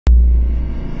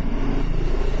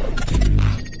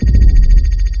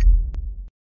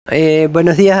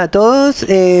Buenos días a todos.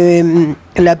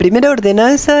 La primera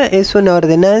ordenanza es una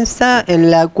ordenanza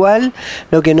en la cual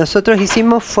lo que nosotros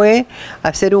hicimos fue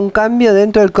hacer un cambio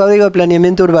dentro del Código de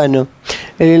Planeamiento Urbano.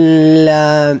 El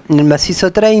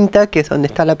macizo 30, que es donde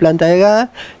está la planta de gas,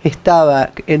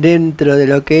 estaba dentro de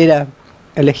lo que era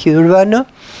el ejido urbano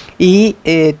y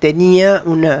tenía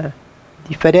una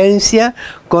diferencia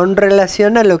con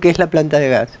relación a lo que es la planta de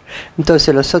gas.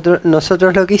 Entonces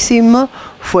nosotros lo que hicimos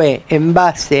fue, en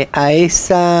base a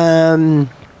esta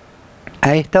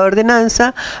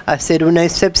ordenanza, hacer una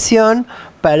excepción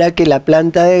para que la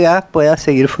planta de gas pueda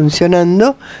seguir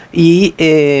funcionando y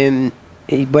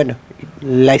bueno,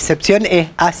 la excepción es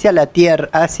hacia la tierra,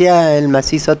 hacia el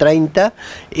macizo 30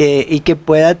 y que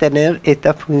pueda tener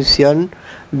esta función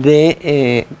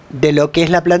de lo que es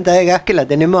la planta de gas, que la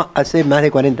tenemos hace más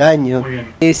de 40 años. Muy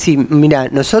bien. Sí, mira,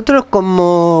 nosotros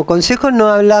como consejo no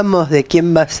hablamos de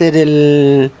quién va a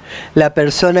ser la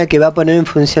persona que va a poner en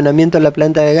funcionamiento la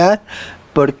planta de gas,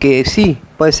 porque sí,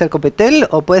 puede ser Copetel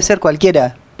o puede ser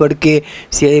cualquiera, porque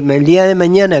si el día de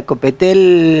mañana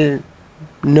Copetel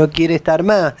no quiere estar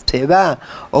más, se va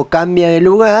o cambia de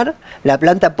lugar, la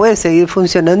planta puede seguir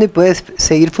funcionando y puede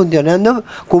seguir funcionando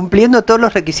cumpliendo todos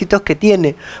los requisitos que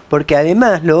tiene, porque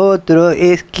además lo otro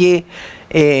es que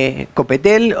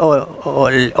Copetel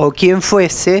o quien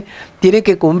fuese tiene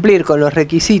que cumplir con los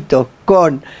requisitos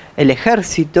con el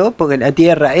ejército, porque la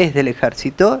tierra es del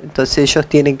ejército, entonces ellos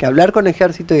tienen que hablar con el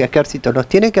ejército y el ejército los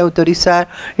tiene que autorizar,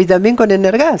 y también con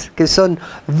Energas, que son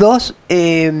dos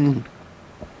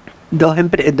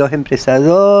empresas,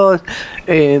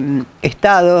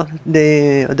 estados,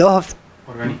 dos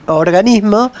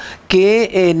organismos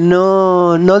que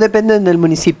no dependen del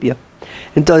municipio.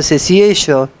 Entonces, si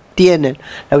ellos tienen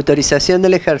la autorización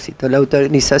del ejército, la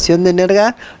autorización de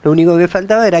Energas, lo único que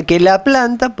faltaba era que la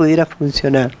planta pudiera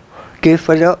funcionar, que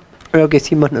fue lo que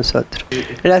hicimos nosotros.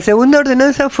 La segunda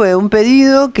ordenanza fue un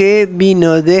pedido que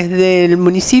vino desde el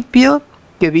municipio,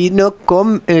 que vino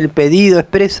con el pedido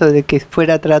expreso de que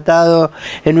fuera tratado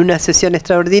en una sesión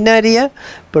extraordinaria,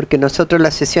 porque nosotros la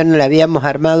sesión la habíamos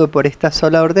armado por esta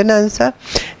sola ordenanza,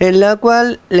 en la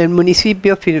cual el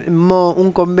municipio firmó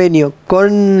un convenio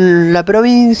con la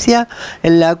provincia,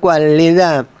 en la cual le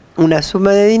da una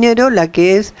suma de dinero, la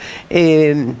que es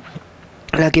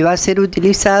la que va a ser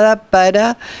utilizada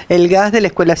para el gas de la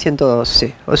escuela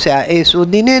 112. O sea, es un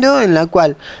dinero en la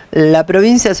cual la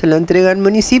provincia se lo entrega al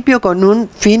municipio con un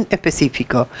fin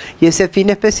específico. Y ese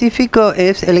fin específico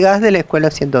es el gas de la escuela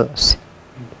 112.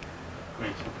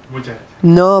 Muchas gracias.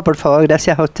 No, por favor,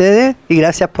 gracias a ustedes y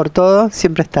gracias por todo.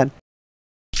 Siempre están.